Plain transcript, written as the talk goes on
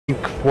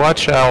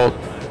Watch out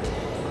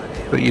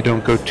that you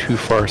don't go too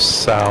far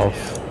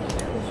south.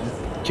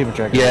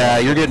 Yeah,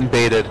 you're getting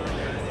baited.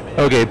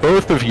 Okay,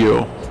 both of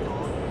you.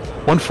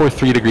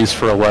 143 degrees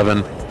for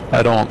 11.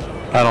 I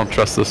don't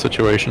trust this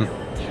situation.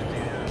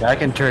 Yeah, I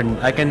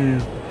can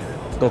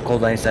go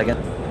cold any second.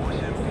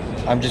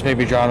 I'm just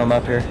maybe drawing them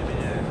up here.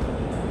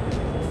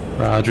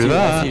 Roger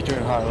that. You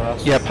turn hot,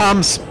 Ross. Yeah,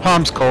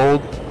 Palm's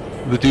cold.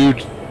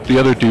 The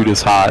other dude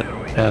is hot,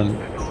 and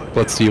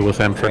let's deal with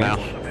him for now.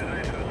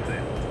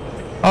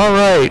 All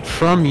right,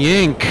 from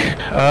Yink,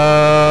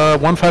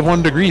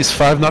 151 degrees,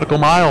 5 nautical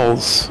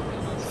miles,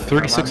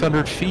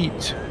 3,600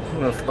 feet. I'm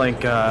gonna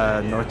flank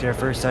north here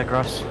for a sec,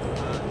 Ross.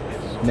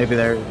 Maybe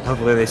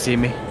hopefully they see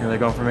me and they're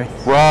going for me.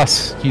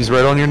 Ross, he's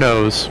right on your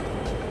nose.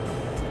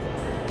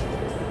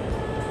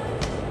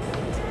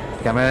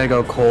 Okay, I'm gonna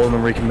go cold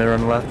and recommit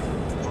on the left.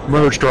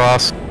 Merged,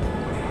 Ross.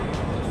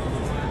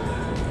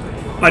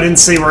 I didn't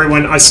see where he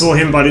went. I saw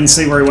him, but I didn't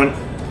see where he went.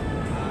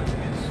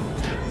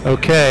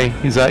 Okay,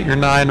 he's at your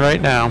 9 right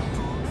now.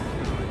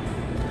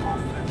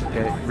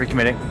 Okay,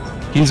 recommitting.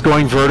 He's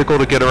going vertical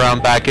to get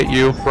around back at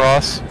you,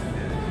 Ross.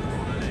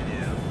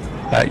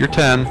 At your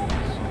 10.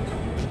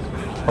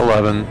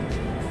 11.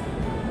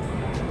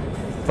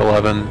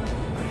 11.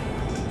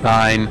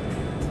 9.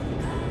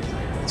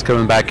 It's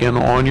coming back in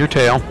on your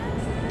tail.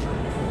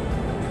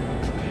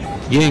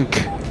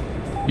 Yink.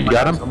 You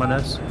got him? On my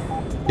nose.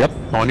 Yep,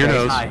 on your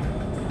nose. High.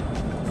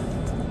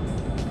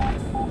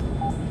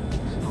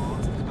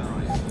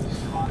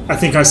 I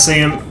think I see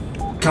him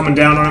coming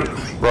down on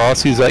him.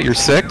 Ross, he's at your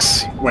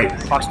 6. Wait.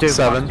 Fox 2.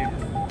 7.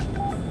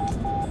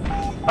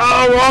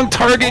 Oh, wrong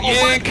target,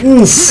 Yink!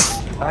 Oof!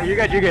 You're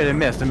good, I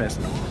missed.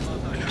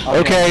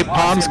 Okay,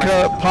 Palm's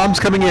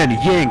coming in.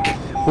 Yink,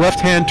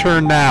 left-hand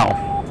turn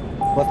now.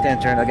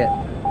 Left-hand turn, okay.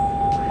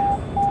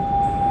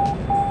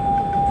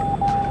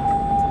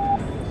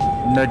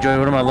 No, Joey,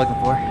 what am I looking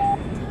for?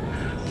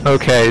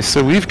 Okay,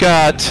 so we've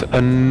got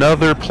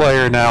another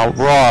player now,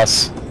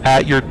 Ross,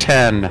 at your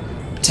 10.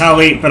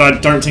 Tally, but I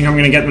don't think I'm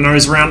going to get the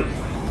nose round.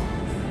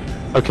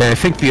 Okay, I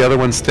think the other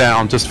one's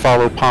down. Just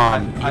follow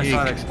Palm. I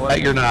saw it Yink, explode.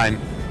 at your 9.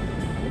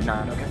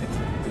 9, okay.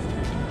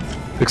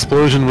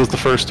 Explosion was the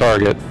first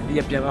target.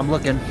 Yep, I'm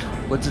looking.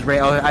 What's his rate?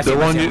 Oh, I see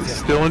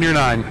Still on your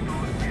 9.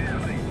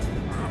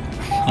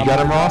 You got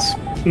him, Ross?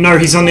 No,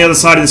 he's on the other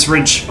side of this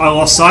ridge. I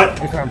lost sight.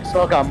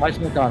 Smoke on, my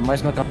smoke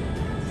on.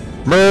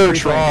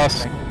 Merge,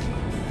 Ross.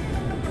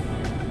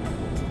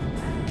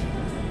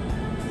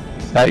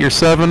 At your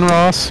 7,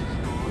 Ross.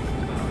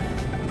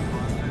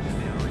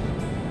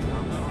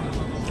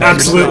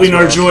 Absolutely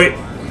no joy.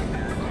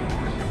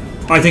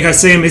 I think I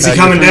see him. Is he At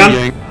your coming 3, down?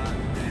 Yink.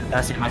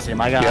 I see him.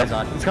 I got eyes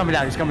on. He's coming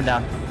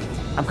down.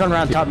 I'm coming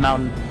around top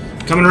mountain.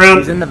 Coming around.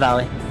 He's in the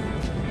valley.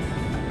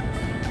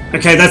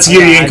 Okay, that's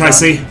you, Yeah, Yink, I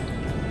see.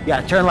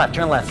 Yeah, turn left.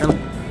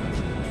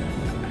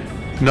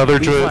 Another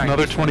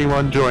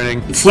 21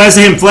 joining. Flares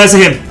at him.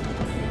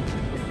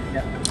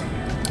 Yeah.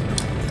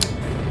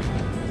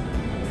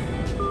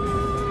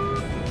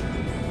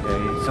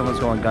 Okay, someone's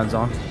going guns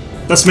on.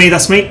 That's me.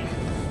 Okay,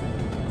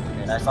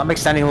 nice. I'm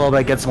extending a little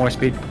bit, get some more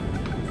speed.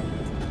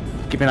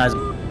 Keep your eyes.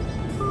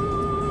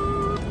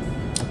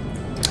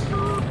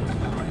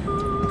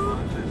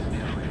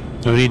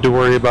 No need to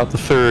worry about the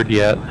 3rd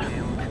yet.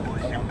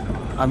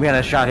 I'm getting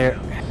a shot here.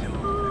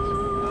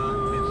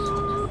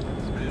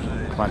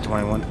 Come on,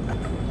 21.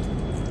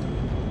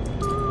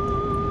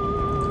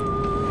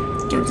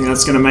 Don't think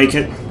that's going to make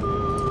it.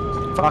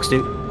 Fox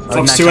 2.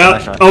 Fox 2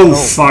 out. Oh,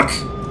 fuck.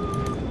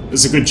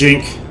 That's a good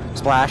jink.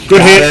 Splash.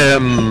 Good hit.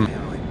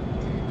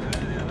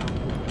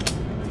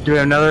 Do we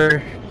have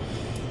another?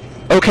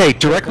 Okay,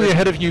 directly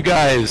ahead of you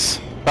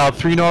guys. About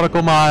 3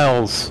 nautical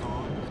miles.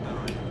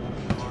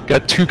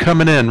 Got 2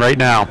 coming in right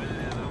now.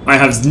 I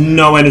have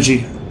no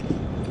energy.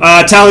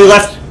 Tally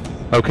left.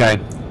 Okay.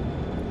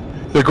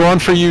 They're going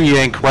for you,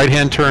 Yink.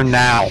 Right-hand turn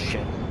now.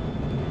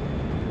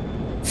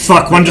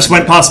 Fuck, one just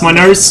went past my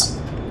nose.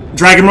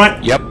 Dragon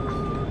right? Yep.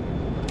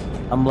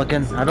 I'm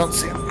looking. I don't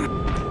see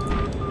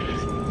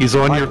him. He's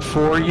on your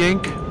 4,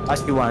 Yink. I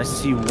see one.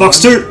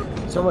 Fox 2.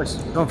 So much.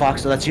 Going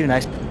Fox, so that's you.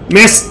 Nice.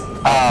 Miss.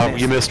 Oh,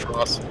 you missed,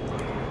 Ross.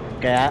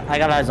 Okay, I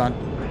got eyes on.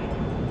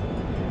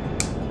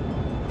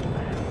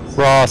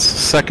 Ross,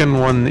 second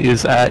one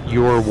is at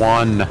your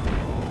 1.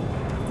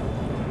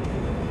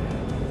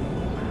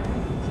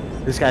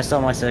 This guy's still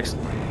on my 6.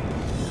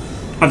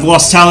 I've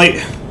lost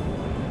Tally.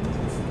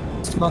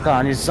 Smoke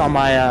on. He's on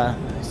my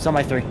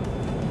 3.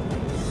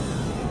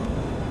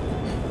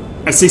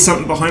 I see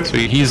something behind So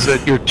me. he's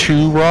at your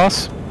 2,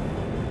 Ross.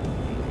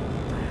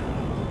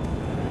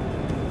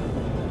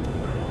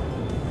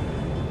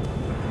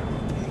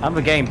 I'm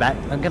getting back.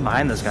 I'm getting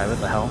behind this guy. What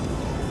the hell?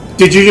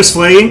 Did you just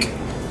flee, Ink?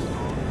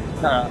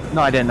 No,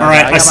 I didn't.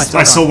 Alright, got my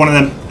I saw on. one of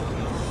them.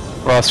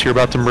 Ross, you're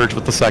about to merge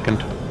with the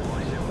 2nd.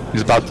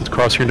 He's about to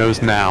cross your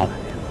nose now.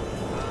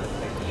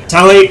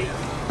 Tally.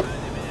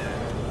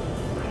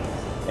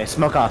 Okay,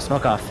 smoke off.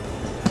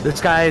 This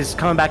guy's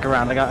coming back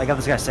around. I got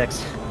this guy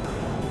 6.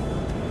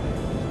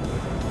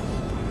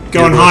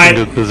 Going You're high.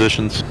 into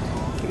positions.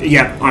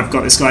 Yeah, I've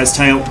got this guy's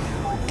tail.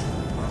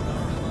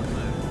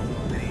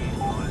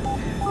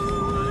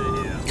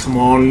 Come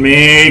on,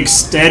 Mig,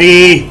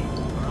 steady.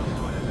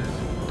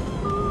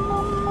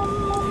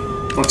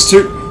 Fox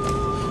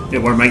 2. It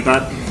won't make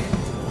that.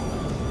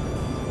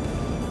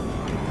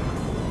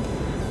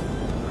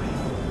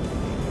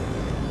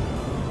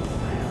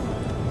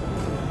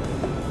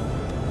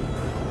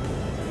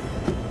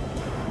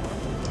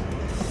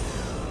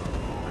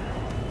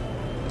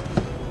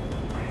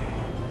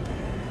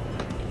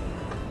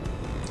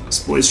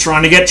 This boy's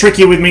trying to get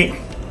tricky with me.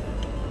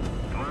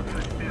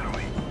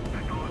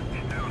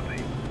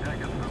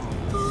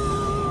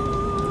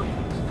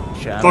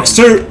 Fox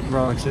 2!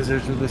 Rolling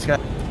scissors with this guy.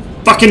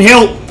 Fucking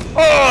hell!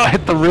 Oh, I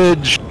hit the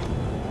ridge.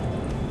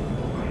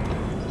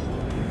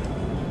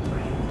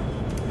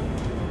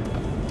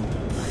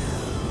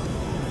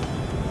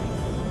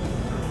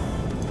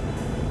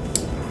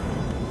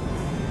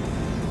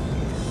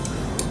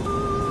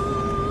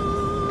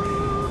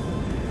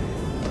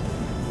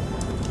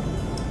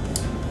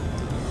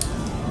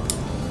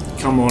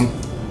 Come on.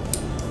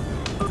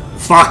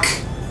 Fuck!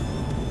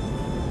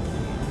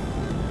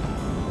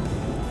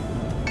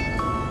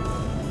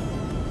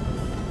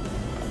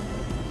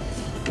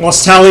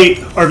 Lost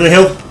tally over the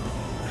hill.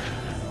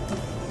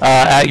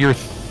 At your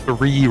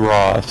 3,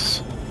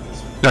 Ross.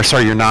 No,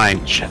 sorry, your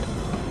 9. Shit.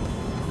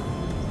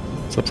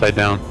 It's upside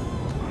down.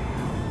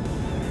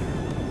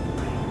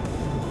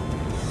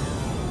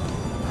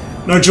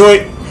 No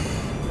joy.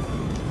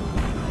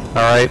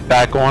 Alright,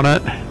 back on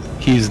it.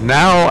 He's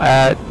now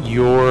at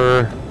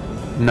your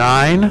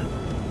 9.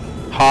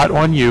 Hot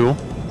on you,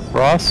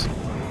 Ross.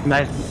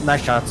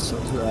 Nice shots.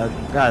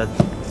 Got a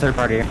third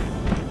party here.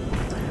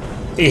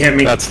 He hit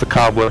me. That's the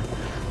cobbler.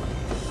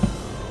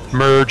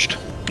 Merged.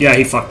 Yeah,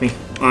 he fucked me.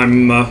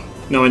 I'm,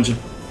 no engine.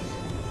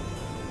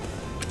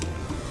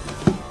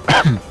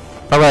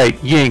 Alright,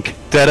 Yink,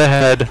 dead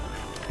ahead.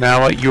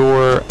 Now at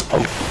your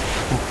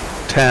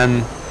 10.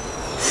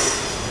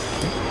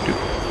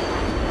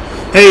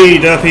 Hey,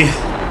 Derpy.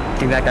 I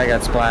think that guy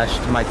got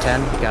splashed. My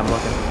 10. Yeah, I'm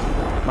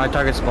looking. My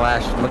target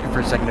splashed. I'm looking for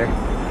a secondary.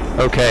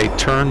 Okay,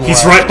 turn left.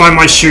 He's right by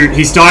my chute.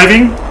 He's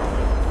diving.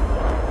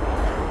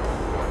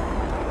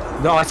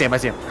 No, I see him. I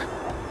see him.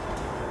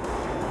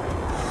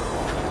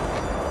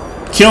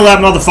 Kill that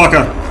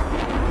motherfucker.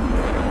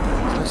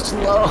 So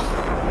slow.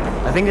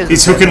 I think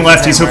He's hooking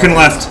left. He's hooking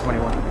left.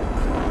 21.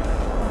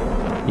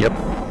 Yep.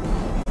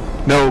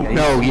 No,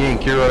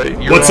 Yink,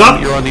 you're What's on,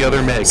 up? You're on the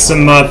other MiG.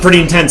 Some pretty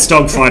intense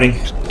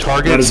dogfighting.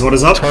 Target. That is what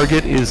is up.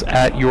 Target is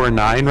at your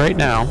 9 right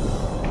now.